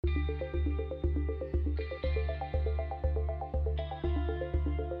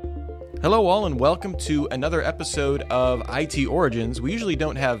Hello all and welcome to another episode of IT Origins. We usually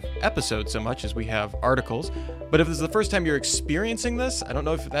don't have episodes so much as we have articles, but if this is the first time you're experiencing this, I don't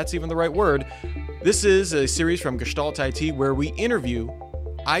know if that's even the right word, this is a series from Gestalt IT where we interview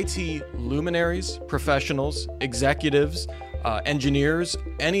IT luminaries, professionals, executives, engineers,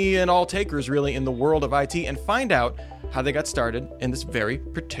 any and all takers really in the world of IT and find out how they got started in this very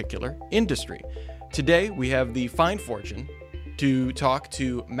particular industry. Today we have the fine fortune to talk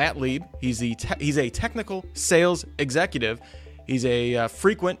to Matt Leib. He's a technical sales executive. He's a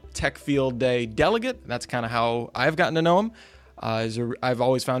frequent Tech Field Day delegate. That's kind of how I've gotten to know him. I've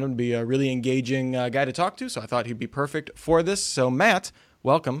always found him to be a really engaging guy to talk to, so I thought he'd be perfect for this. So Matt,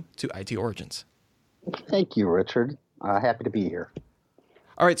 welcome to IT Origins. Thank you, Richard. Happy to be here.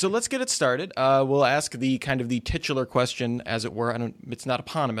 All right, so let's get it started. We'll ask the titular question, as it were. It's not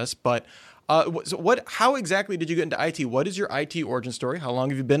eponymous, but how exactly did you get into IT? What is your IT origin story? How long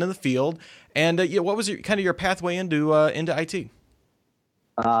have you been in the field? And what was your pathway into IT? It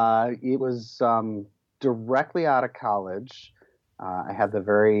was directly out of college. I had the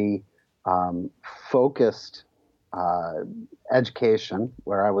very focused education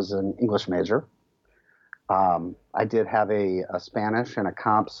where I was an English major. I did have a Spanish and a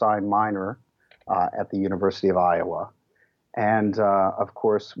comp sci minor at the University of Iowa. And, of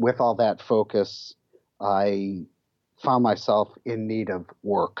course, with all that focus, I found myself in need of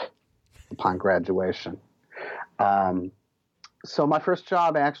work upon graduation. So my first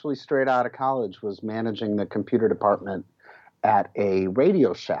job actually straight out of college was managing the computer department at a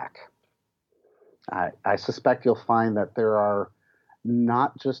Radio Shack. I suspect you'll find that there are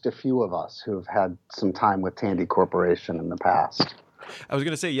not just a few of us who've had some time with Tandy Corporation in the past. I was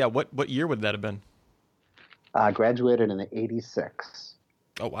going to say, yeah, what year would that have been? I graduated in '86.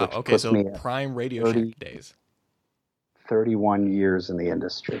 Oh, wow. Okay, so prime Radio Shack days. 31 years in the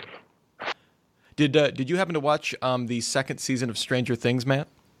industry. Did you happen to watch the second season of Stranger Things, Matt?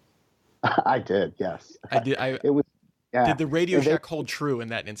 I did, yes. I did. Did the Radio Shack hold true in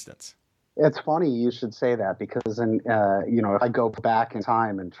that instance? It's funny you should say that because, if I go back in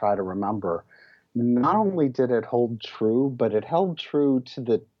time and try to remember, not only did it hold true, but it held true to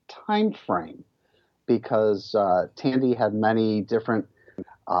the time frame. Because Tandy had many different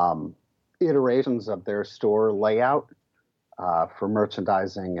iterations of their store layout for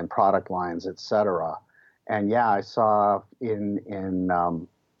merchandising and product lines, etc. And yeah, I saw in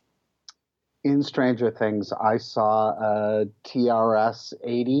Stranger Things, I saw a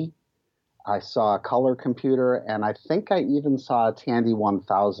TRS-80, I saw a color computer, and I think I even saw a Tandy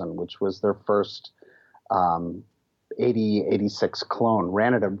 1000, which was their first 86 clone,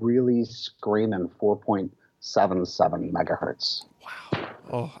 ran at a really screaming 4.77 megahertz. Wow.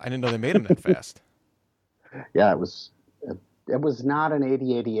 Oh, I didn't know they made them that fast. Yeah, it was not an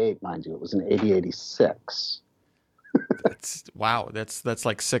 8088, mind you. It was an 8086. Wow. That's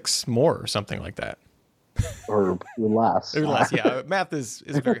like 6 more or something like that. Or less. Or less, yeah. Math is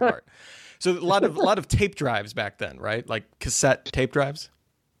very hard. So a lot of tape drives back then, right? Like cassette tape drives?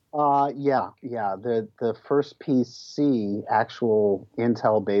 Yeah. The first PC, actual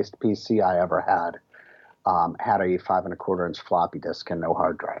Intel-based PC I ever had a 5 1/4 inch floppy disk and no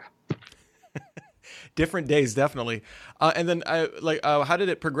hard drive. Different days, definitely. And then, how did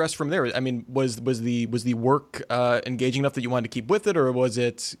it progress from there? I mean, was the work engaging enough that you wanted to keep with it, or was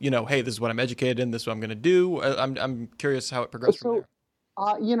it, hey, this is what I'm educated in, this is what I'm going to do? I'm curious how it progressed from there.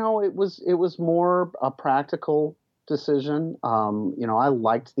 It was more a practical decision. I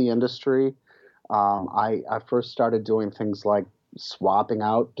liked the industry. I first started doing things like swapping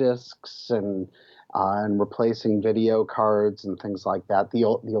out discs and replacing video cards and things like that. The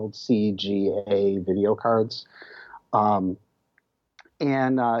old CGA video cards. From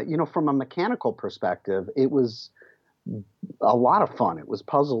a mechanical perspective, it was a lot of fun. It was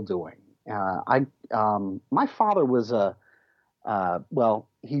puzzle doing. My father was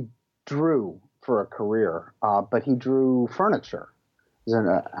he drew for a career, but he drew furniture. He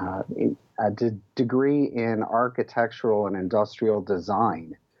had a degree in architectural and industrial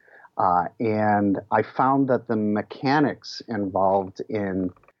design. And I found that the mechanics involved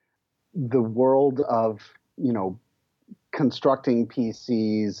in the world of, constructing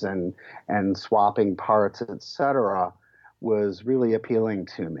PCs and swapping parts, etc., was really appealing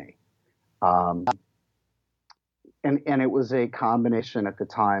to me. And it was a combination at the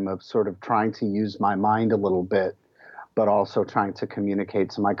time of sort of trying to use my mind a little bit, but also trying to communicate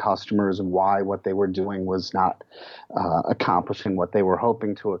to my customers why what they were doing was not accomplishing what they were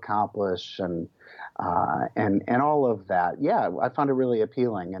hoping to accomplish, and all of that. Yeah, I found it really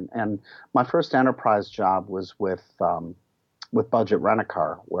appealing. And my first enterprise job was with with Budget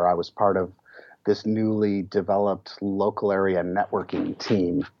Rent-A-Car, where I was part of this newly developed local area networking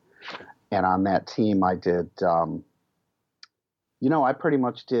team. And on that team, I did, I pretty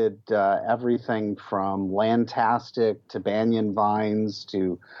much did everything from Landtastic to Banyan Vines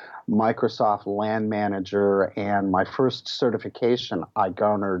to Microsoft Land Manager. And my first certification I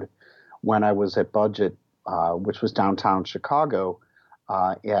garnered when I was at Budget, which was downtown Chicago,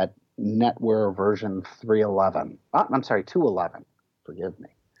 at NetWare version 311. I'm sorry, 211. Forgive me.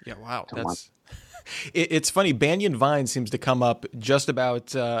 Yeah, wow. It's funny. Banyan Vine seems to come up just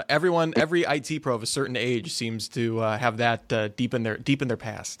about everyone. Every IT pro of a certain age seems to have that deep in their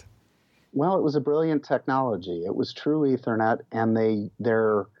past. Well, it was a brilliant technology. It was true Ethernet, and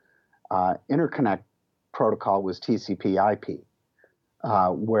their interconnect protocol was TCP/IP,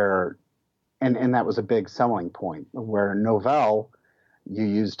 where and that was a big selling point. Where Novell, you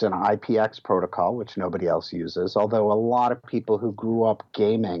used an IPX protocol, which nobody else uses. Although a lot of people who grew up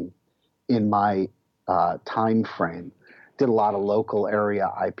gaming in my time frame did a lot of local area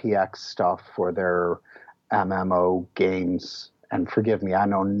IPX stuff for their MMO games. And forgive me, I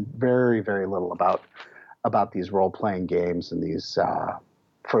know very, very little about these role-playing games and these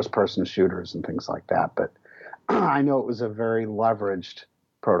first-person shooters and things like that. But I know it was a very leveraged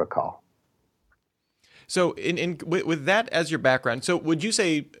protocol. So with that as your background, so would you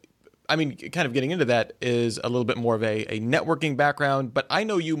say, I mean, kind of getting into that is a little bit more of a networking background, but I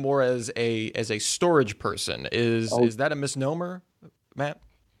know you more as a storage person. Is that a misnomer, Matt?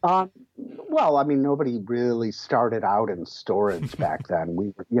 Well, I mean, nobody really started out in storage back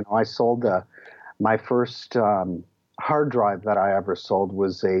then. I sold my first hard drive that I ever sold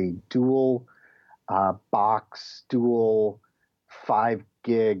was a dual box, dual 5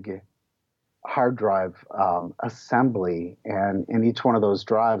 gig hard drive assembly, and in each one of those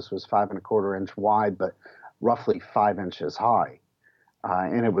drives was 5 1/4 inch wide, but roughly 5 inches high,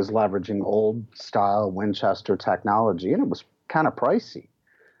 and it was leveraging old style Winchester technology, and it was kind of pricey,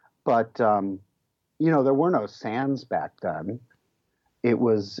 but there were no SANs back then. It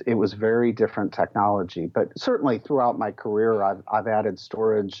was very different technology, but certainly throughout my career, I've added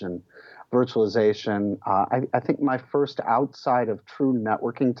storage and virtualization. I think my first outside of true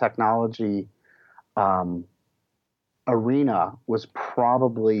networking technology arena was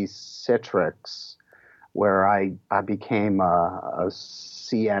probably Citrix, where I became a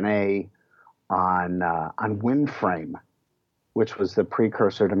CNA on WinFrame, which was the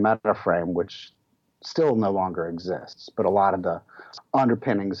precursor to MetaFrame, which still no longer exists. But a lot of the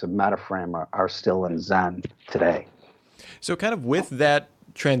underpinnings of MetaFrame are still in Zen today. So kind of with that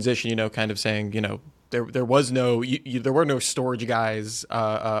transition, kind of saying, there were no storage guys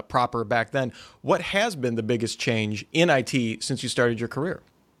proper back then. What has been the biggest change in IT since you started your career?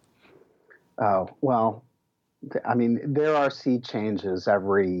 Oh, well, I mean, there are sea changes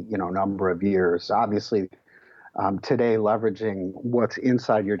every, number of years. Obviously, today leveraging what's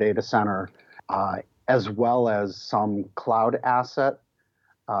inside your data center, as well as some cloud asset,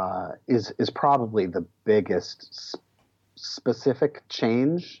 is probably the biggest specific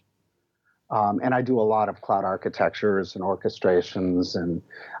change. And I do a lot of cloud architectures and orchestrations,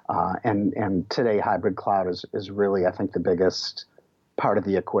 and today hybrid cloud is really, I think, the biggest part of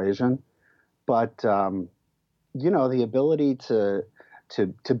the equation. But the ability to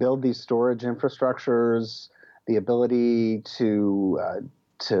build these storage infrastructures, the ability to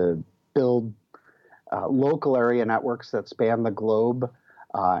build local area networks that span the globe,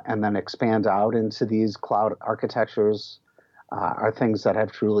 and then expand out into these cloud architectures, are things that have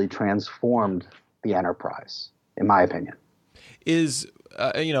truly transformed the enterprise, in my opinion. Is,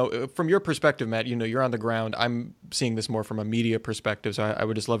 from your perspective, Matt, you're on the ground. I'm seeing this more from a media perspective, so I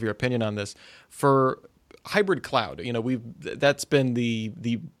would just love your opinion on this. For hybrid cloud, that's been the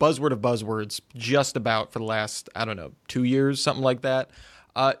buzzword of buzzwords just about for the last, 2 years, something like that.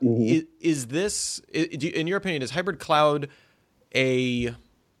 Is this, in your opinion, is hybrid cloud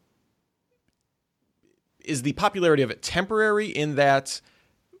is the popularity of it temporary in that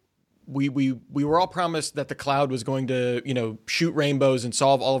we were all promised that the cloud was going to, shoot rainbows and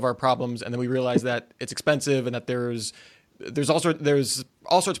solve all of our problems, and then we realized that it's expensive and that there's all sorts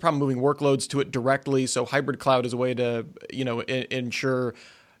of problem moving workloads to it directly. So hybrid cloud is a way to, ensure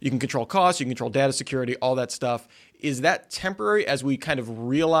you can control costs, you can control data security, all that stuff. Is that temporary as we kind of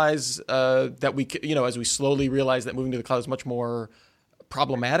realize that as we slowly realize that moving to the cloud is much more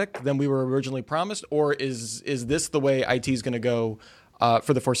problematic than we were originally promised, or is this the way IT is going to go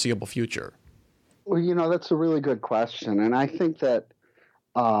for the foreseeable future? Well, that's a really good question, and I think that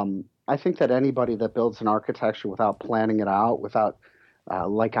anybody that builds an architecture without planning it out, without,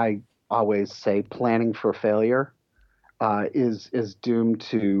 like I always say, planning for failure, is doomed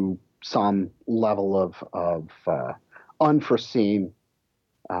to some level of unforeseen,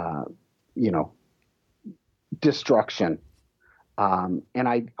 uh, you know, destruction. And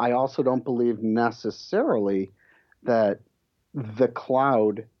I also don't believe necessarily that the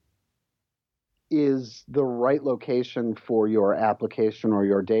cloud is the right location for your application or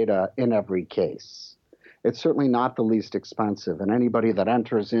your data in every case. It's certainly not the least expensive, and anybody that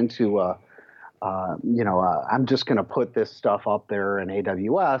enters into I'm just going to put this stuff up there in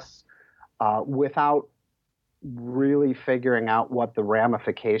AWS without really figuring out what the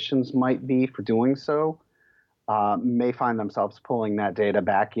ramifications might be for doing so, may find themselves pulling that data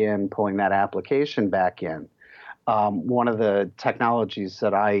back in, pulling that application back in. One of the technologies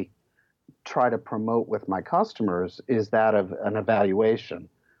that I try to promote with my customers is that of an evaluation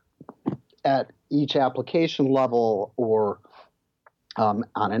at each application level or on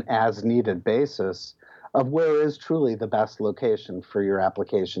an as-needed basis of where is truly the best location for your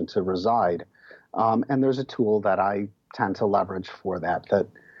application to reside. And there's a tool that I tend to leverage for that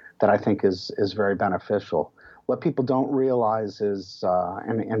I think is very beneficial. What people don't realize is,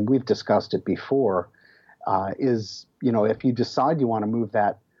 and we've discussed it before, is if you decide you want to move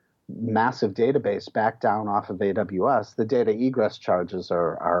that massive database back down off of AWS, the data egress charges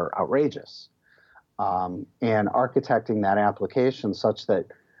are outrageous. And architecting that application such that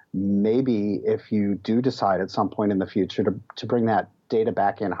maybe if you do decide at some point in the future to bring that data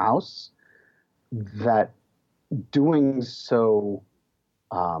back in-house, that doing so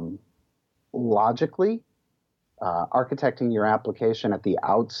logically, architecting your application at the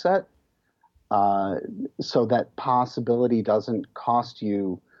outset so that possibility doesn't cost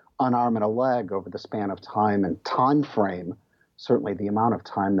you an arm and a leg over the span of time and time frame, certainly the amount of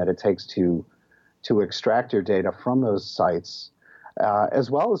time that it takes to extract your data from those sites,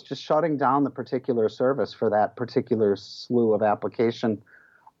 as well as just shutting down the particular service for that particular slew of application,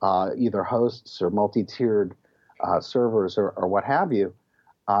 either hosts or multi-tiered servers or what have you,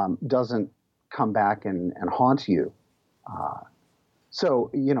 doesn't come back and haunt you. So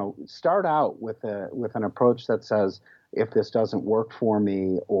start out with an approach that says, if this doesn't work for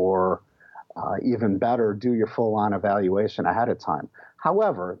me, or even better, do your full-on evaluation ahead of time.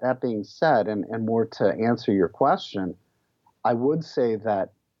 However, that being said, and more to answer your question, I would say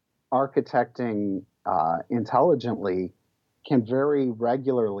that architecting intelligently can very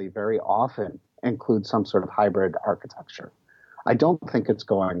regularly, very often include some sort of hybrid architecture. I don't think it's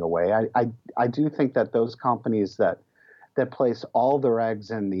going away. I do think that those companies that place all their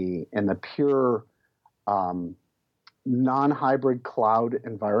eggs in the pure non-hybrid cloud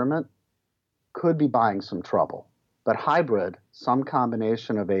environment could be buying some trouble. But hybrid, some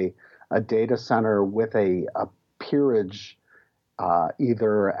combination of a data center with a peerage,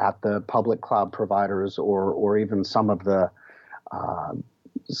 either at the public cloud providers or even some of the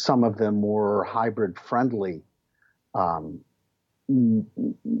more hybrid friendly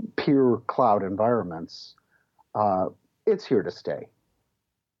peer cloud environments, it's here to stay.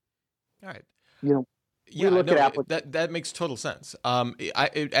 All right. Yeah, that makes total sense.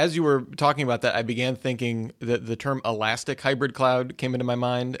 As you were talking about that, I began thinking that the term elastic hybrid cloud came into my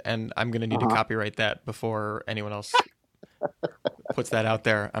mind, and I'm going to need to copyright that before anyone else puts that out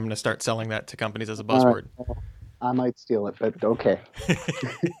there. I'm going to start selling that to companies as a buzzword. Right. I might steal it, but okay.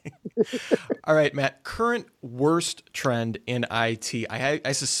 All right, Matt, current worst trend in IT.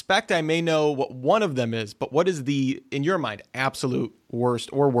 I suspect I may know what one of them is, but what is the, in your mind, absolute worst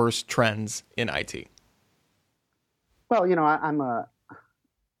or worst trends in IT? Well, I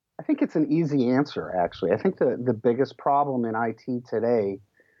think it's an easy answer, actually. I think the biggest problem in IT today,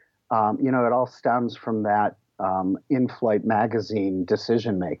 it all stems from that in-flight magazine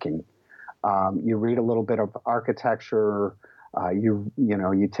decision-making. You read a little bit of architecture,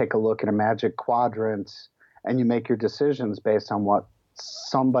 you take a look at a magic quadrant, and you make your decisions based on what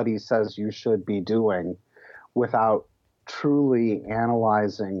somebody says you should be doing without truly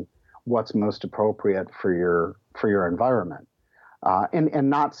analyzing what's most appropriate for your environment, and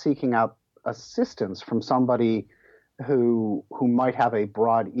not seeking out assistance from somebody who might have a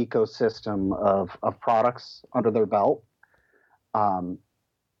broad ecosystem of products under their belt.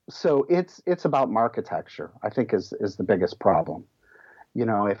 So it's about architecture, I think, is the biggest problem.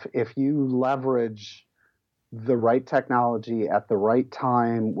 If you leverage the right technology at the right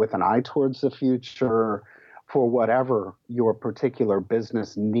time with an eye towards the future for whatever your particular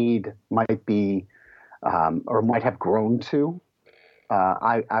business need might be, or might have grown to,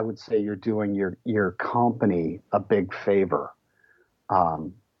 I would say you're doing your company a big favor.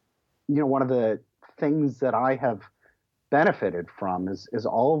 One of the things that I have benefited from is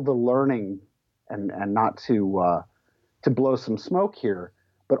all of the learning, and not to blow some smoke here,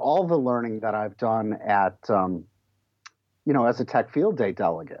 but all the learning that I've done at as a Tech Field Day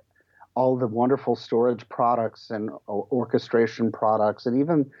delegate, all the wonderful storage products and orchestration products, and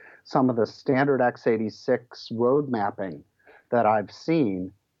even some of the standard x86 road mapping that I've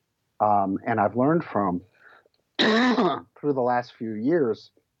seen and I've learned from through the last few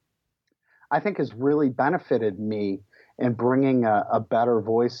years, I think has really benefited me in bringing a better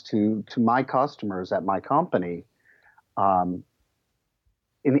voice to my customers at my company. And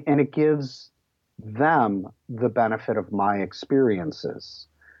it gives them the benefit of my experiences.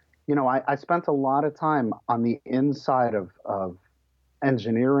 I spent a lot of time on the inside of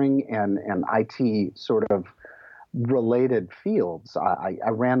engineering and IT sort of related fields. I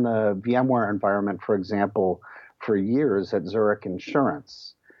ran the VMware environment, for example, for years at Zurich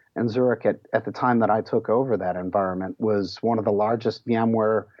Insurance. And Zurich, at the time that I took over that environment, was one of the largest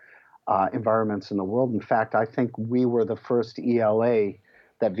VMware environments in the world. In fact, I think we were the first ELA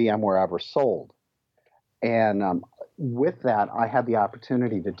that VMware ever sold. And with that, I had the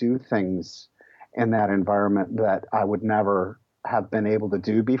opportunity to do things in that environment that I would never have been able to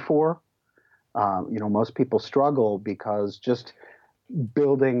do before. Most people struggle because just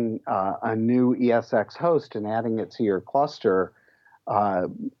building a new ESX host and adding it to your cluster,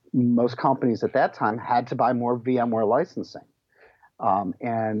 most companies at that time had to buy more VMware licensing.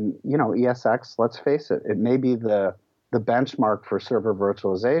 ESX, let's face it, it may be the benchmark for server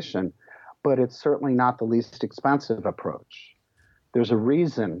virtualization, but it's certainly not the least expensive approach. There's a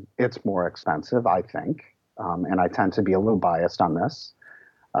reason it's more expensive, I think, and I tend to be a little biased on this.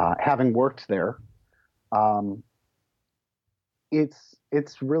 Having worked there,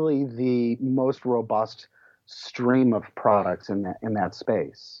 it's really the most robust stream of products in that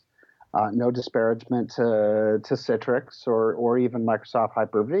space. No disparagement to Citrix or even Microsoft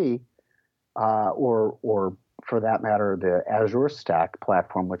Hyper-V, or for that matter, the Azure Stack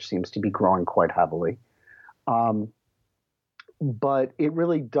platform, which seems to be growing quite heavily. But it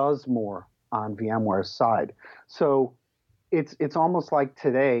really does more on VMware's side. So it's almost like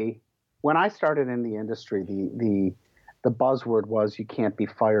today, when I started in the industry, the buzzword was you can't be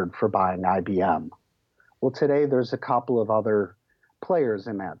fired for buying IBM. Well, today there's a couple of other players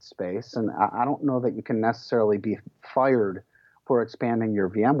in that space, and I don't know that you can necessarily be fired for expanding your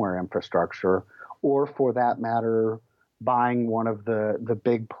VMware infrastructure, or for that matter, buying one of the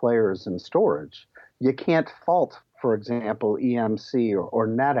big players in storage. You can't fault, for example, EMC or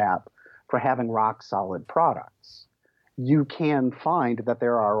NetApp for having rock solid products. You can find that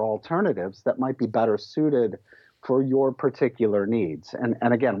there are alternatives that might be better suited for your particular needs. And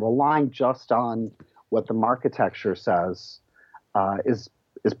again, relying just on what the architecture says is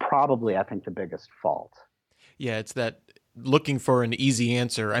probably, I think, the biggest fault. Yeah, it's that looking for an easy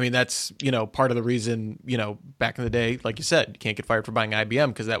answer. I mean, that's, part of the reason, back in the day, like you said, you can't get fired for buying IBM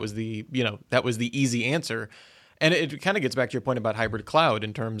because that was the easy answer. And it kind of gets back to your point about hybrid cloud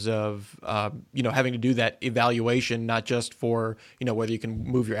in terms of, having to do that evaluation, not just for, whether you can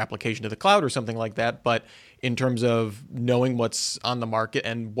move your application to the cloud or something like that, but in terms of knowing what's on the market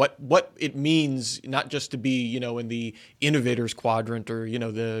and what it means, not just to be, in the innovators quadrant or,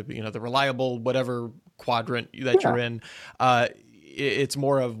 the reliable whatever quadrant that you're in. It's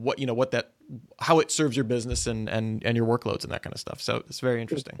more of how it serves your business and your workloads and that kind of stuff. So it's very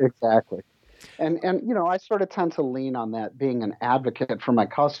interesting. Exactly. And I sort of tend to lean on that, being an advocate for my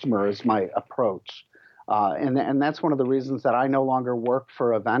customer is my approach. And that's one of the reasons that I no longer work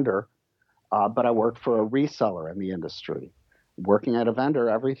for a vendor, but I work for a reseller in the industry. Working at a vendor,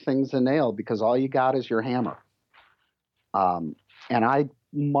 everything's a nail because all you got is your hammer. And I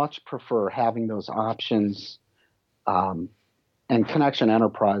much prefer having those options. And Connection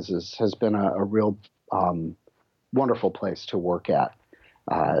Enterprises has been a real wonderful place to work at.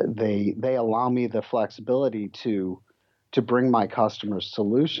 They allow me the flexibility to bring my customers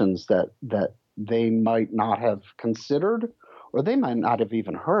solutions that they might not have considered or they might not have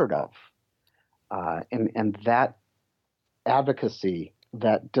even heard of. And that advocacy,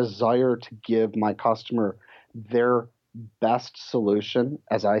 that desire to give my customer their best solution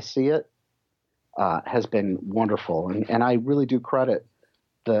as I see it, has been wonderful. And I really do credit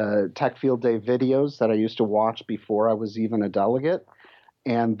the Tech Field Day videos that I used to watch before I was even a delegate,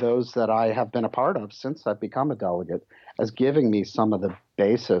 and those that I have been a part of since I've become a delegate, as giving me some of the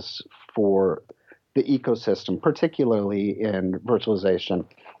basis for the ecosystem, particularly in virtualization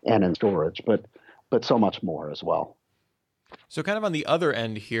and in storage, but so much more as well. So kind of on the other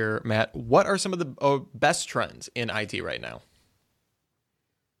end here, Matt, what are some of the best trends in IT right now?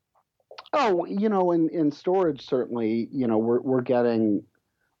 Oh, in storage, certainly, we're getting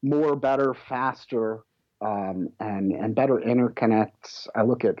more, better, faster and better interconnects. I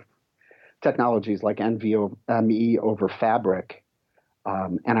look at technologies like NVMe over Fabric,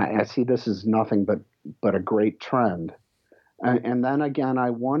 and I see this as nothing but a great trend. And then again,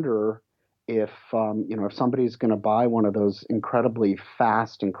 I wonder if if somebody's going to buy one of those incredibly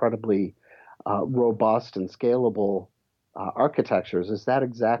fast, incredibly robust and scalable architectures, is that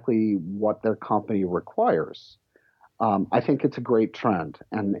exactly what their company requires? I think it's a great trend,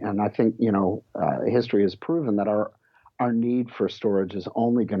 and I think history has proven that our need for storage is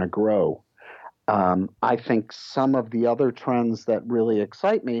only going to grow. I think some of the other trends that really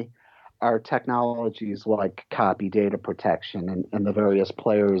excite me are technologies like copy data protection and the various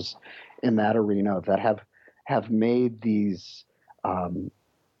players in that arena that have made these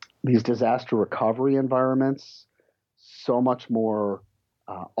disaster recovery environments so much more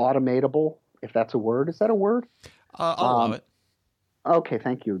automatable, if that's a word. Is that a word? I'll allow it. Okay,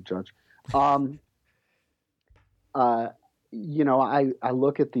 thank you, Judge. I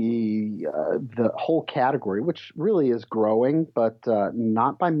look at the whole category, which really is growing, but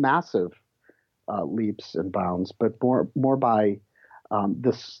not by massive leaps and bounds, but more by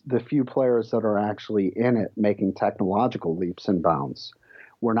the few players that are actually in it making technological leaps and bounds.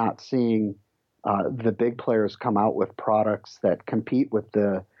 We're not seeing the big players come out with products that compete with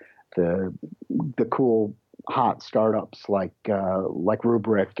the cool hot startups like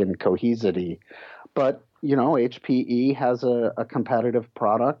Rubrik and Cohesity, but HPE has a competitive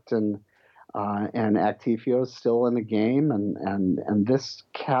product, and Actifio is still in the game, and this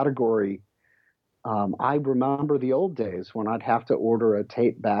category. I remember the old days when I'd have to order a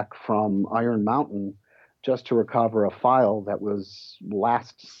tape back from Iron Mountain just to recover a file that was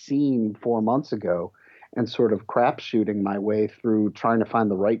last seen 4 months ago, and sort of crapshooting my way through trying to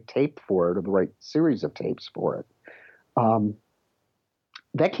find the right tape for it or the right series of tapes for it.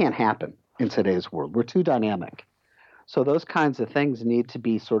 That can't happen in today's world. We're too dynamic. So those kinds of things need to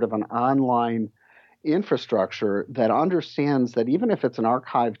be sort of an online infrastructure that understands that even if it's an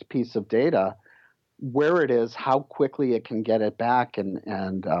archived piece of data, where it is, how quickly it can get it back,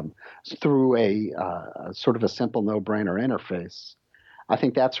 and through a sort of a simple no-brainer interface. I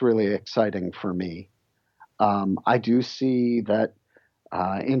think that's really exciting for me. I do see that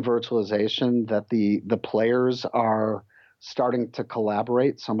in virtualization that the players are starting to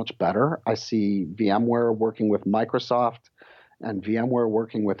collaborate so much better. I see VMware working with Microsoft and VMware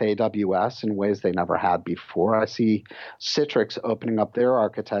working with AWS in ways they never had before. I see Citrix opening up their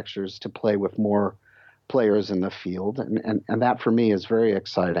architectures to play with more players in the field, and that for me is very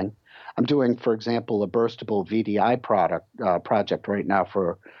exciting. I'm doing, for example, a burstable VDI project right now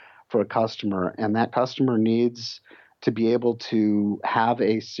for a customer, and that customer needs to be able to have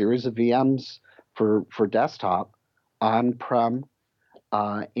a series of VMs for desktop on-prem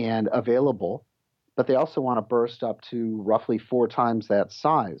and available, but they also want to burst up to roughly 4 times that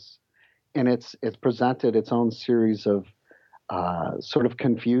size. And it's presented its own series of sort of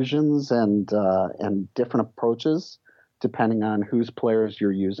confusions and different approaches depending on whose players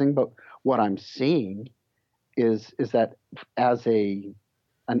you're using. But what I'm seeing is that as an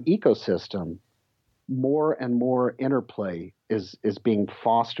ecosystem, more and more interplay is being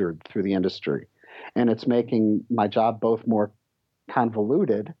fostered through the industry. And it's making my job both more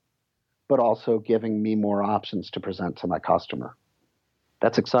convoluted, but also giving me more options to present to my customer.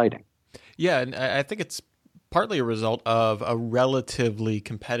 That's exciting. Yeah, and I think it's partly a result of a relatively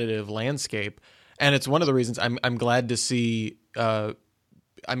competitive landscape. And it's one of the reasons I'm glad to see, while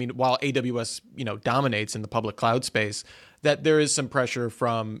AWS, dominates in the public cloud space, that there is some pressure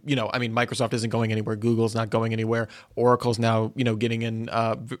from, Microsoft isn't going anywhere. Google's not going anywhere. Oracle's now, getting in,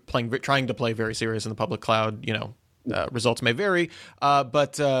 trying to play very serious in the public cloud. Results may vary.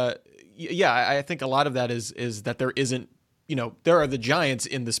 But I think a lot of that is that there isn't, there are the giants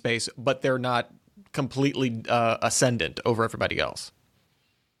in the space, but they're not completely ascendant over everybody else.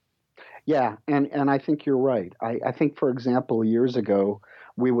 Yeah, and I think you're right. I think, for example, years ago,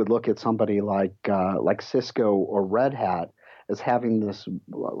 we would look at somebody like Cisco or Red Hat as having this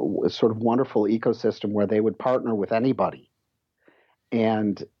sort of wonderful ecosystem where they would partner with anybody.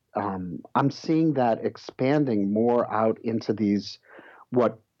 And I'm seeing that expanding more out into these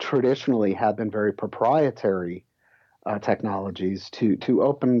what traditionally have been very proprietary technologies to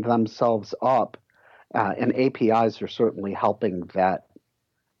open themselves up, and APIs are certainly helping that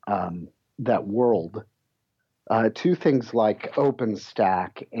world. To things like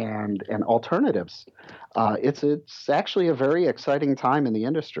OpenStack and alternatives. It's actually a very exciting time in the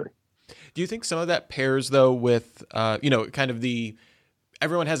industry. Do you think some of that pairs, though, with kind of the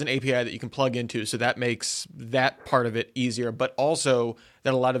everyone has an API that you can plug into, so that makes that part of it easier. But also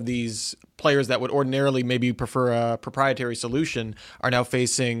that a lot of these players that would ordinarily maybe prefer a proprietary solution are now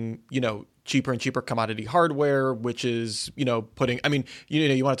facing, cheaper and cheaper commodity hardware, which is, putting,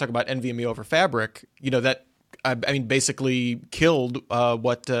 you want to talk about NVMe over Fabric, that, basically killed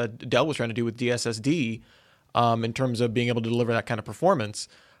what Dell was trying to do with DSSD in terms of being able to deliver that kind of performance.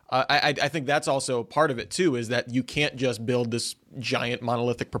 I think that's also part of it too, is that you can't just build this giant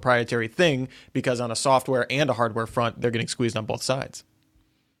monolithic proprietary thing, because on a software and a hardware front, they're getting squeezed on both sides.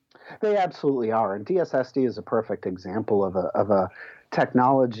 They absolutely are. And DSSD is a perfect example of a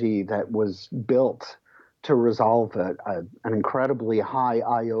technology that was built to resolve an incredibly high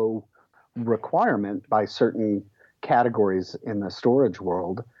I/O requirement by certain categories in the storage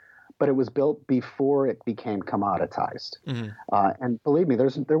world. But it was built before it became commoditized. Mm-hmm. And believe me,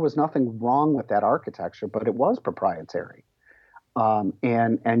 there was nothing wrong with that architecture, but it was proprietary.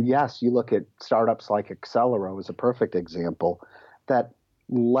 And yes, you look at startups like Accelero as a perfect example that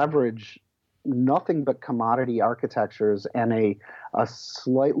leverage nothing but commodity architectures and a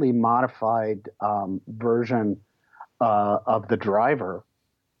slightly modified version of the driver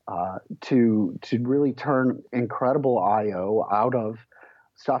to really turn incredible I/O out of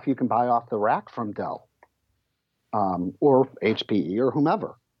stuff you can buy off the rack from Dell or HPE or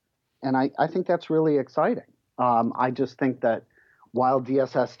whomever. And I think that's really exciting. I just think that while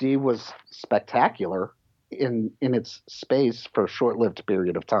DSSD was spectacular in its space for a short-lived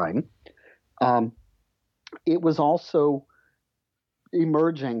period of time, it was also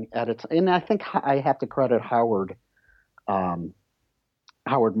emerging at its, and I think I have to credit Howard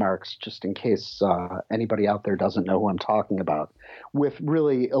Marks, just in case anybody out there doesn't know who I'm talking about, with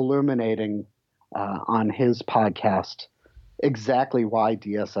really illuminating on his podcast exactly why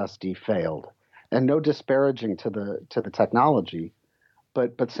DSSD failed, and no disparaging to the technology,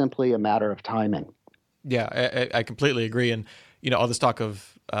 but simply a matter of timing. Yeah, I completely agree. And all this talk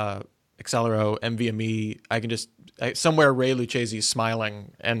of Accelero, NVMe, I can just somewhere Ray Lucchesi is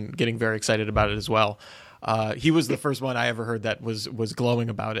smiling and getting very excited about it as well. He was the first one I ever heard that was glowing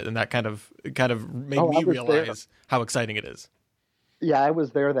about it, and that kind of made me realize how exciting it is. Yeah, I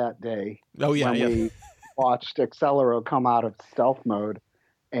was there that day. Oh yeah, when we watched Accelero come out of stealth mode,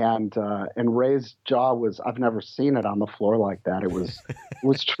 and Ray's jaw was, I've never seen it on the floor like that. It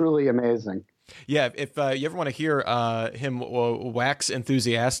was truly amazing. Yeah, if you ever want to hear him wax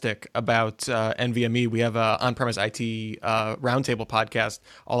enthusiastic about NVMe, we have a on-premise IT roundtable podcast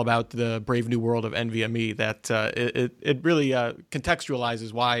all about the brave new world of NVMe. That it really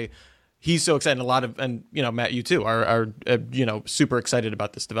contextualizes why he's so excited. And Matt, you too are super excited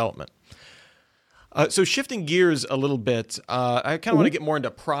about this development. So shifting gears a little bit, I kind of want to get more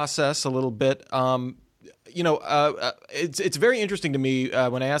into process a little bit. It's very interesting to me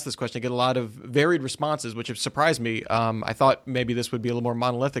when I ask this question. I get a lot of varied responses, which have surprised me. I thought maybe this would be a little more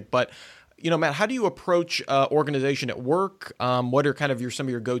monolithic, but Matt, how do you approach organization at work? What are kind of some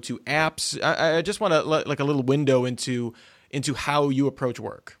of your go-to apps? I just want to like a little window into how you approach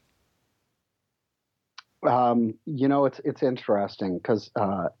work. It's interesting because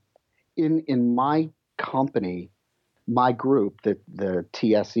in my company, my group, the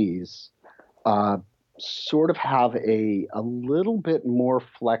TSEs, sort of have a little bit more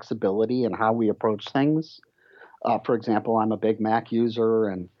flexibility in how we approach things. For example, I'm a big Mac user,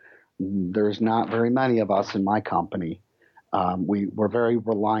 and there's not very many of us in my company. We're very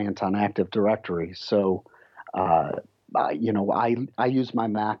reliant on Active Directory, so I use my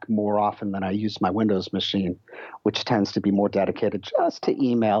Mac more often than I use my Windows machine, which tends to be more dedicated just to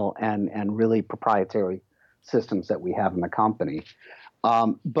email and really proprietary systems that we have in the company.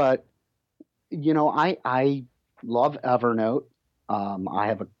 But I love Evernote. I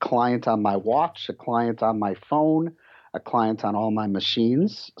have a client on my watch, a client on my phone, a client on all my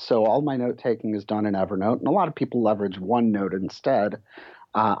machines. So all my note taking is done in Evernote, and a lot of people leverage OneNote instead.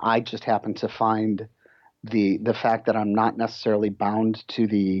 I just happen to find the fact that I'm not necessarily bound to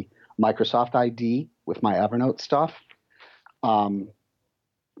the Microsoft ID with my Evernote stuff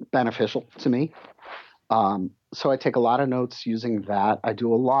beneficial to me. So I take a lot of notes using that. I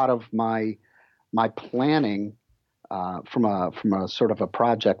do a lot of my planning from a sort of a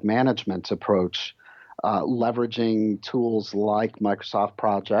project management approach, leveraging tools like Microsoft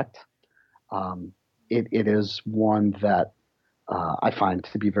Project. It is one that I find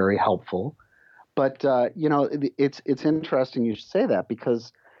to be very helpful. But it's interesting you should say that,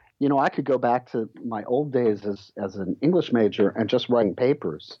 because I could go back to my old days as an English major and just writing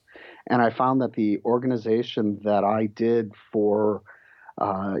papers, and I found that the organization that I did for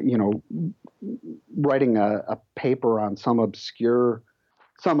writing a paper on some obscure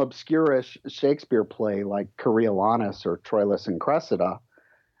some obscure Shakespeare play like Coriolanus or Troilus and Cressida,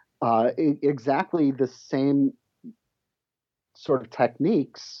 exactly the same sort of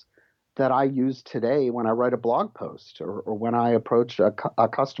techniques that I use today when I write a blog post or when I approach a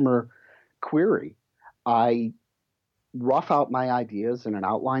customer query. I rough out my ideas in an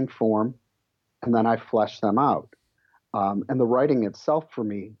outline form, and then I flesh them out. And the writing itself for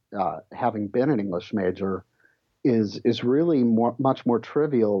me, having been an English major, is really much more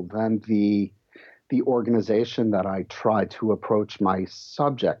trivial than the organization that I try to approach my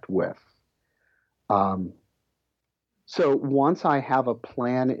subject with. So once I have a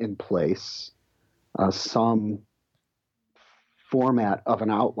plan in place, some format of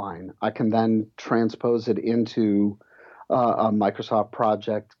an outline, I can then transpose it into a Microsoft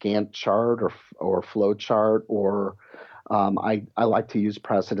project Gantt chart or flow chart, or I like to use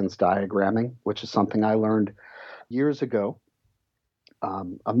precedence diagramming, which is something I learned years ago,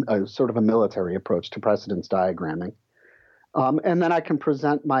 a sort of a military approach to precedence diagramming. And then I can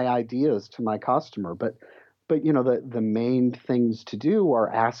present my ideas to my customer. But the main things to do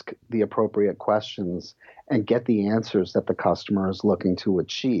are ask the appropriate questions and get the answers that the customer is looking to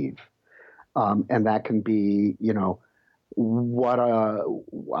achieve. And that can be, where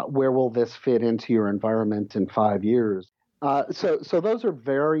will this fit into your environment in 5 years? So those are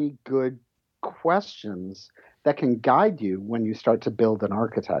very good questions that can guide you when you start to build an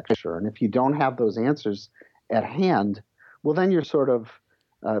architecture. And if you don't have those answers at hand, well, then you're sort of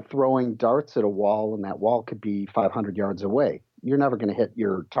throwing darts at a wall, and that wall could be 500 yards away. You're never going to hit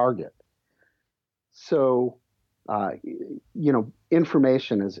your target. So,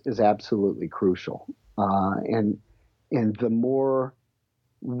 information is absolutely crucial. And the more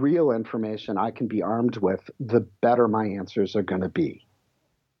real information I can be armed with, the better my answers are going to be.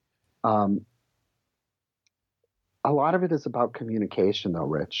 A lot of it is about communication, though,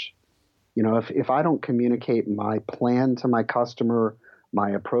 Rich. If I don't communicate my plan to my customer,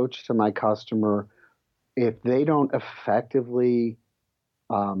 my approach to my customer, if they don't effectively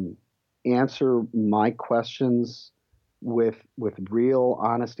answer my questions with real,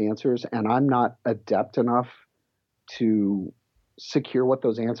 honest answers, and I'm not adept enough to secure what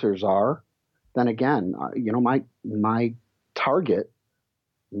those answers are, then again, my target,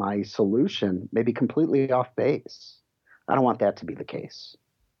 my solution may be completely off base. I don't want that to be the case.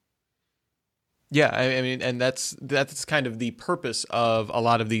 Yeah, I mean, and that's kind of the purpose of a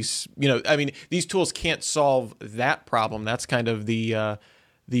lot of these. These tools can't solve that problem. That's kind of the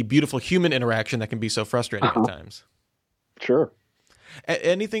beautiful human interaction that can be so frustrating at times. Sure.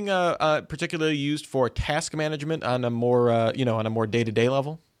 Anything particularly used for task management on a more day-to-day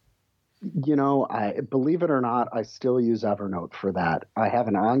level? I believe it or not, I still use Evernote for that. I have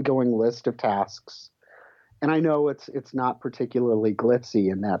an ongoing list of tasks, and I know it's not particularly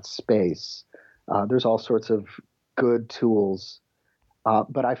glitzy in that space. There's all sorts of good tools,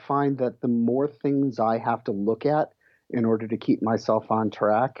 but I find that the more things I have to look at in order to keep myself on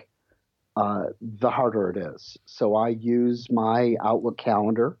track, the harder it is. So I use my Outlook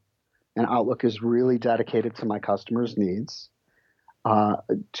calendar, and Outlook is really dedicated to my customers' needs,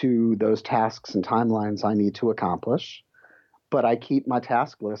 to those tasks and timelines I need to accomplish. But I keep my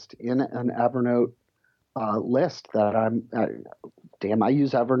task list in an Evernote list that I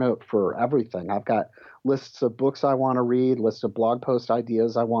use Evernote for everything. I've got lists of books I want to read, lists of blog post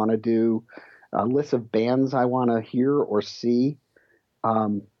ideas I want to do, lists of bands I want to hear or see.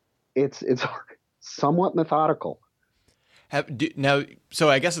 It's somewhat methodical. So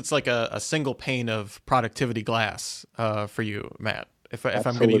I guess it's like a single pane of productivity glass for you, Matt, if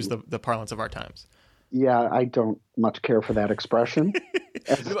I'm going to use the parlance of our times. Yeah, I don't much care for that expression.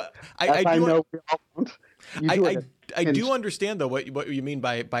 I do understand, though, what you mean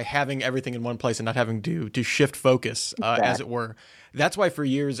by having everything in one place and not having to shift focus, exactly. As it were. That's why for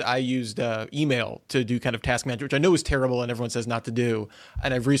years I used email to do kind of task management, which I know is terrible and everyone says not to do,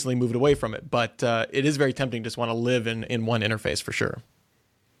 and I've recently moved away from it. But it is very tempting to just want to live in one interface for sure.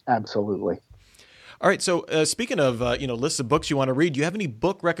 Absolutely. All right. So speaking of lists of books you want to read, do you have any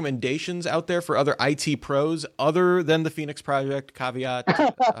book recommendations out there for other IT pros other than the Phoenix Project? Caveat,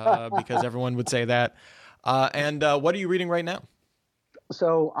 because everyone would say that. And what are you reading right now?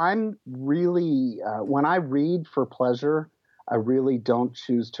 So I'm really when I read for pleasure, I really don't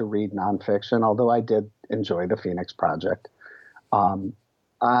choose to read nonfiction. Although I did enjoy the Phoenix Project.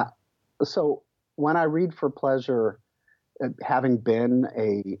 So when I read for pleasure, having been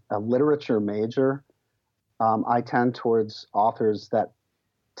a literature major, I tend towards authors that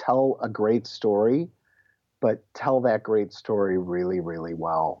tell a great story but tell that great story really, really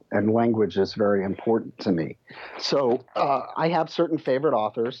well. And language is very important to me. So I have certain favorite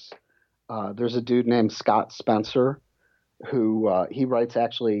authors. There's a dude named Scott Spencer who he writes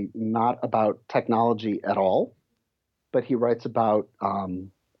actually not about technology at all, but he writes about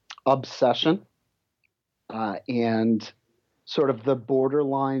obsession and sort of the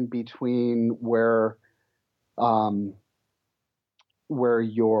borderline between where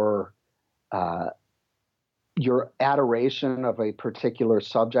your adoration of a particular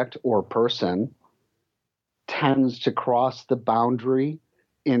subject or person tends to cross the boundary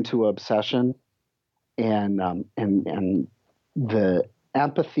into obsession, and the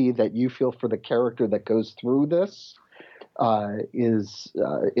empathy that you feel for the character that goes through this is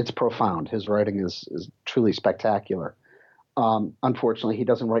it's profound. His writing is truly spectacular. Unfortunately, he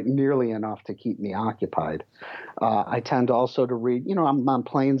doesn't write nearly enough to keep me occupied. I tend also to read, I'm on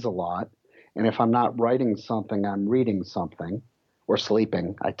planes a lot, and if I'm not writing something, I'm reading something or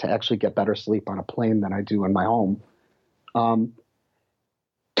sleeping. I actually get better sleep on a plane than I do in my home.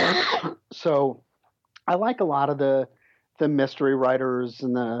 So I like a lot of the mystery writers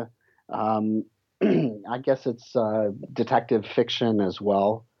and the I guess it's detective fiction as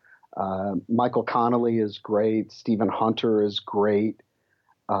well. Michael Connelly is great. Stephen Hunter is great.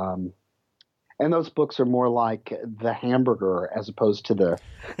 And those books are more like the hamburger as opposed to the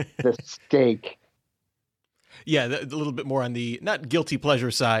steak. Yeah, a little bit more on the not guilty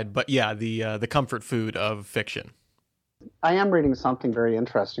pleasure side, but yeah, the comfort food of fiction. I am reading something very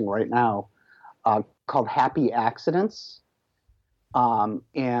interesting right now called Happy Accidents, and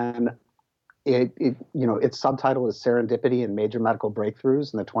its subtitle is Serendipity and Major Medical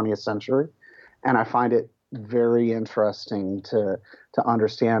Breakthroughs in the 20th Century, and I find it very interesting to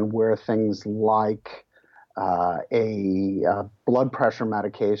understand where things like a blood pressure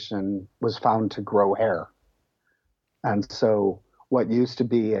medication was found to grow hair. And so what used to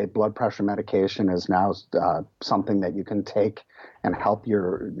be a blood pressure medication is now something that you can take and help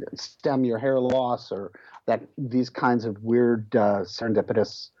stem your hair loss, or that these kinds of weird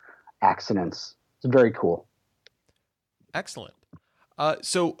serendipitous accidents. It's very cool. Excellent.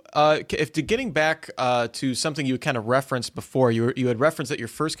 If getting back to something you kind of referenced before, you had referenced that your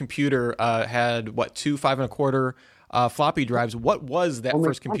first computer had 2 5.25 floppy drives. What was that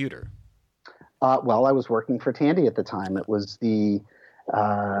first computer? Well, I was working for Tandy at the time. It was the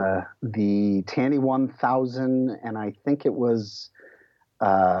Tandy 1000, and I think it was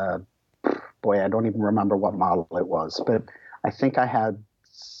I don't even remember what model it was, but I think I had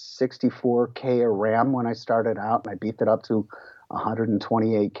 64K of RAM when I started out, and I beefed it up to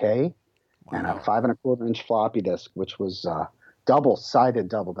 128K. Wow. And a 5.25-inch floppy disk, which was double-sided,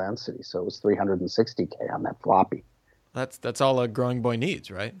 double density, so it was 360K on that floppy. That's all a growing boy needs,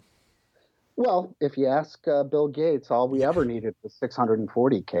 right? Well, if you ask Bill Gates, all we ever needed was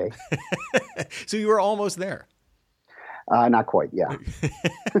 640K. So you were almost there. Not quite, yeah.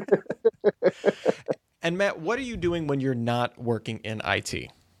 And Matt, what are you doing when you're not working in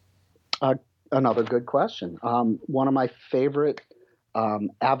IT? Another good question. One of my favorite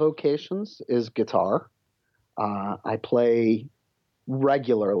avocations is guitar. I play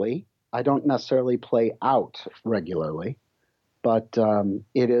regularly. I don't necessarily play out regularly, but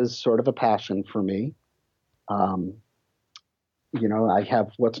it is sort of a passion for me. I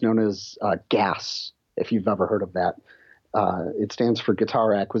have what's known as GAS, if you've ever heard of that. It stands for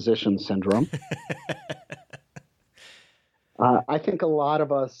Guitar Acquisition Syndrome. I think a lot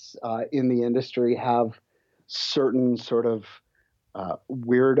of us in the industry have certain sort of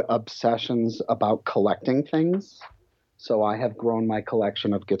weird obsessions about collecting things. So I have grown my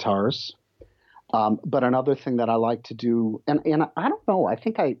collection of guitars. But another thing that I like to do, and I don't know, I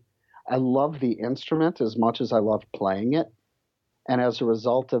think I love the instrument as much as I love playing it. And as a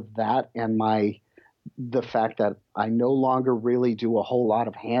result of that and the fact that I no longer really do a whole lot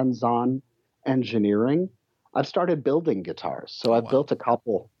of hands-on engineering, I've started building guitars. So I've built a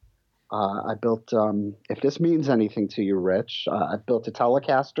couple. I built, if this means anything to you, Rich, I've built a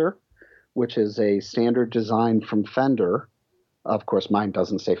Telecaster, which is a standard design from Fender. Of course, mine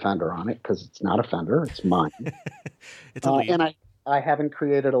doesn't say Fender on it because it's not a Fender. It's mine. It's a Leib. And I haven't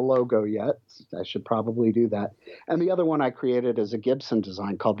created a logo yet. I should probably do that. And the other one I created is a Gibson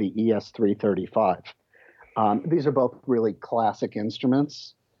design called the ES335. These are both really classic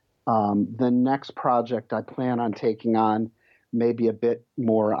instruments. The next project I plan on taking on may be a bit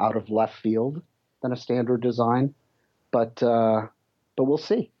more out of left field than a standard design, but we'll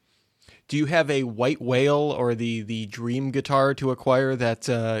see. Do you have a white whale or the dream guitar to acquire that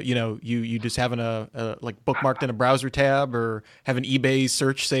you just have like bookmarked in a browser tab or have an eBay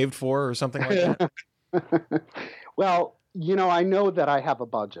search saved for or something like that? Well, I know that I have a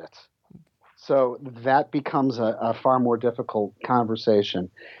budget. So that becomes a far more difficult conversation.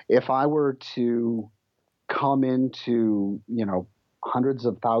 If I were to come into, hundreds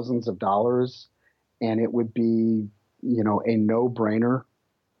of thousands of dollars and it would be, a no-brainer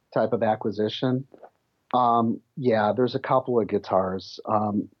type of acquisition, yeah, there's a couple of guitars.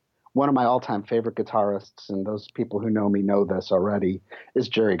 One of my all-time favorite guitarists, and those people who know me know this already, is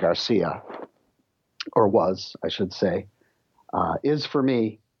Jerry Garcia, or was, I should say. Is for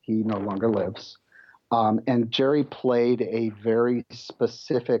me. He no longer lives. And Jerry played a very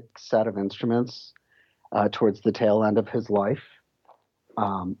specific set of instruments towards the tail end of his life.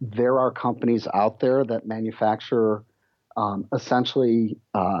 There are companies out there that manufacture essentially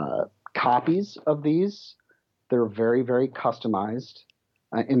copies of these. They're very, very customized.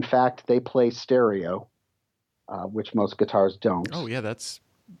 In fact, they play stereo, which most guitars don't. Oh, yeah, that's...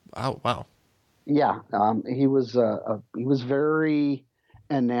 Oh, wow. Yeah, he was very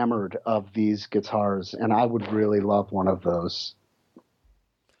enamored of these guitars, and I would really love one of those.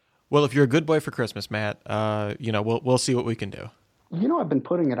 Well, if you're a good boy for Christmas, Matt, we'll see what we can do. I've been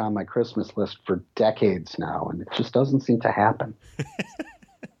putting it on my Christmas list for decades now, and it just doesn't seem to happen.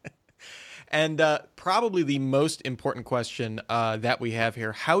 And probably the most important question that we have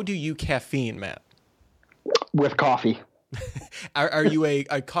here: how do you caffeine, Matt? With coffee. Are you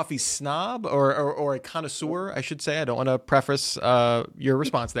a coffee snob or a connoisseur, I should say? I don't want to preface your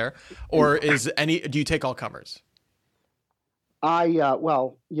response there. Or do you take all comers?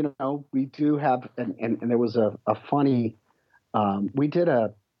 Well, we do have, and there was a funny, we did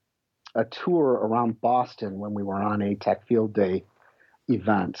a tour around Boston when we were on a Tech Field Day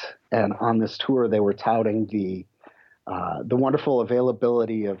event. And on this tour, they were touting the wonderful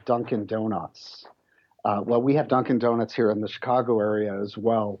availability of Dunkin' Donuts. Well, we have Dunkin' Donuts here in the Chicago area as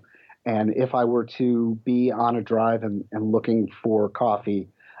well. And if I were to be on a drive and looking for coffee,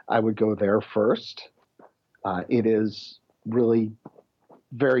 I would go there first. It is really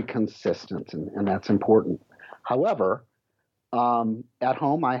very consistent, and that's important. However, at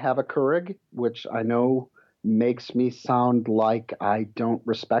home, I have a Keurig, which I know makes me sound like I don't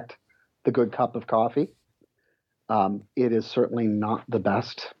respect the good cup of coffee. It is certainly not the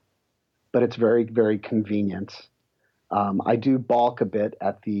best, but it's very, very convenient. I do balk a bit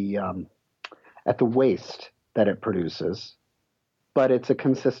at the waste that it produces, but it's a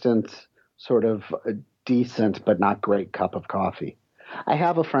consistent sort of a decent but not great cup of coffee. I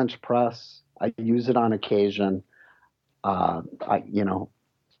have a French press. I use it on occasion. I've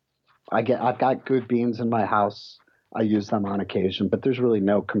got good beans in my house. I use them on occasion, but there's really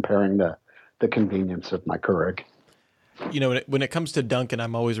no comparing the convenience of my Keurig. When it comes to Dunkin',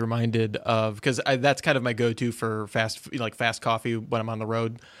 I'm always reminded of, because that's kind of my go-to for fast coffee when I'm on the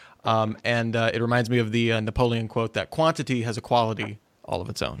road. And it reminds me of the Napoleon quote that quantity has a quality all of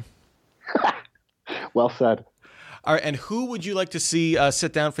its own. Well said. All right, and who would you like to see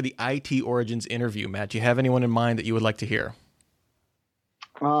sit down for the IT Origins interview, Matt? Do you have anyone in mind that you would like to hear?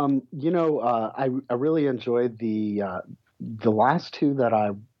 I really enjoyed the last two that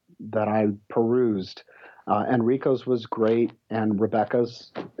I perused. Enrico's was great, and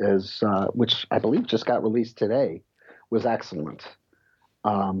Rebecca's is, which I believe just got released today, was excellent.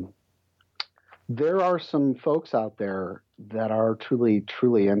 There are some folks out there that are truly,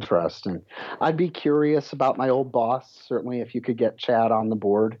 truly interesting. I'd be curious about my old boss. Certainly, if you could get Chad on the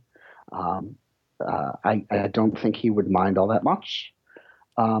board, I don't think he would mind all that much.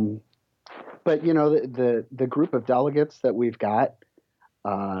 But the group of delegates that we've got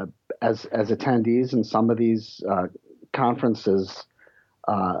as attendees in some of these conferences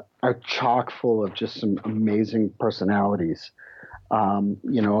are chock full of just some amazing personalities.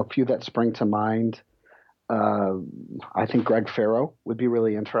 A few that spring to mind. I think Greg Farrow would be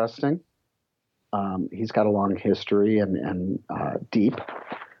really interesting. He's got a long history and deep.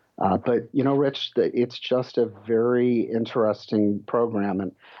 But Rich, it's just a very interesting program,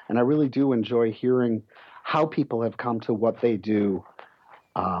 and I really do enjoy hearing how people have come to what they do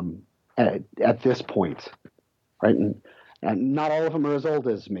at this point, right? And not all of them are as old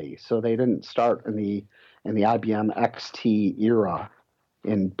as me, so they didn't start in the IBM XT era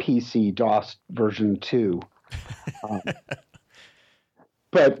in PC DOS version 2.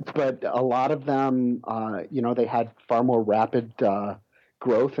 But a lot of them, they had far more rapid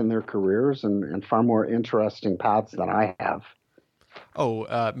growth in their careers and far more interesting paths than I have.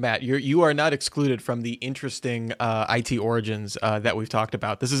 Oh, Matt, you are not excluded from the interesting IT origins that we've talked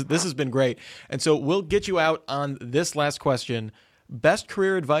about. This has been great, and so we'll get you out on this last question: best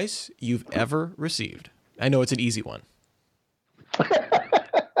career advice you've ever received. I know it's an easy one.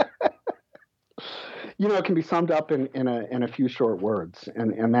 It can be summed up in a few short words,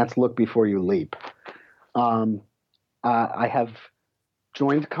 and that's look before you leap. I have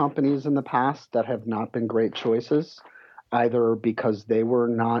joined companies in the past that have not been great choices, either because they were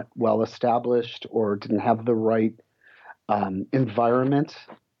not well established or didn't have the right environment,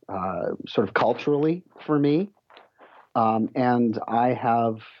 sort of culturally for me. And I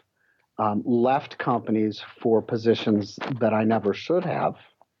have left companies for positions that I never should have.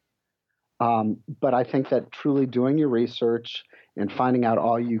 But I think that truly doing your research and finding out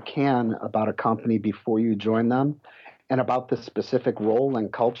all you can about a company before you join them and about the specific role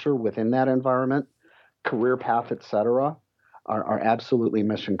and culture within that environment, career path, et cetera, are absolutely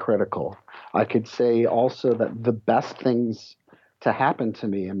mission critical. I could say also that the best things to happen to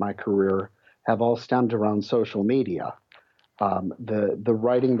me in my career have all stemmed around social media. The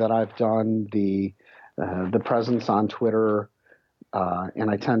writing that I've done, the presence on Twitter, and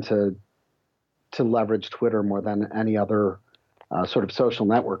I tend to leverage Twitter more than any other sort of social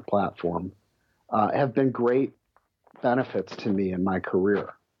network platform, have been great benefits to me in my career.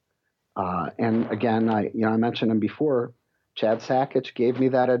 And again, I mentioned him before. Chad Sakich gave me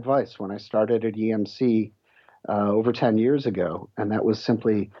that advice when I started at EMC over 10 years ago, and that was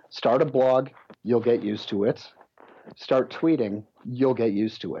simply start a blog, you'll get used to it. Start tweeting, you'll get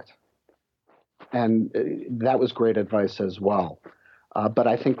used to it. And that was great advice as well. But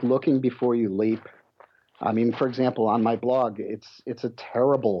I think looking before you leap, I mean, for example, on my blog, it's a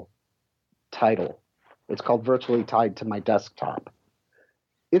terrible title. It's called Virtually Tied to My Desktop.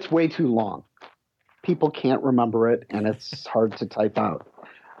 It's way too long. People can't remember it, and it's hard to type out.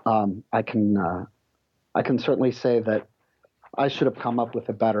 I can certainly say that I should have come up with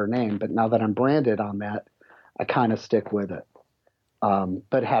a better name, but now that I'm branded on that, I kind of stick with it.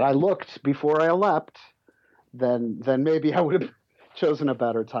 But had I looked before I leapt, then maybe I would have chosen a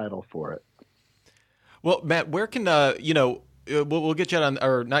better title for it. Well, Matt, where can we'll get you out on,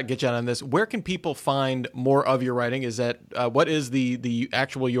 or not get you out on this. Where can people find more of your writing? Is that what is the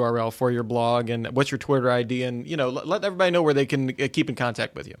actual URL for your blog, and what's your Twitter ID? And let everybody know where they can keep in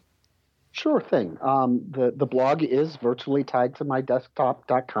contact with you. Sure thing. The blog is virtually tied to my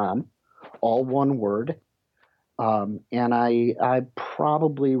desktop.com, all one word. And I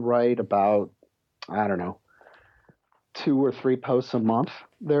probably write about, 2 or 3 posts a month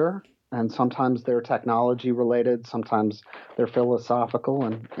there. And sometimes they're technology related, sometimes they're philosophical,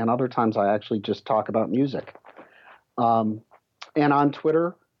 and other times I actually just talk about music. And on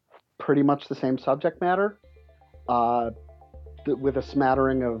Twitter, pretty much the same subject matter, with a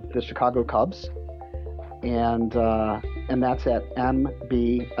smattering of the Chicago Cubs. And that's at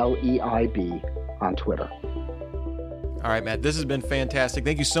MBLEIB on Twitter. All right, Matt, this has been fantastic.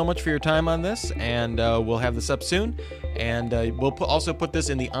 Thank you so much for your time on this, and we'll have this up soon. And we'll also put this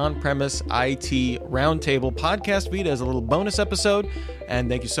in the On-Premise IT Roundtable podcast feed as a little bonus episode. And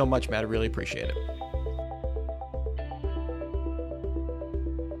thank you so much, Matt. I really appreciate it.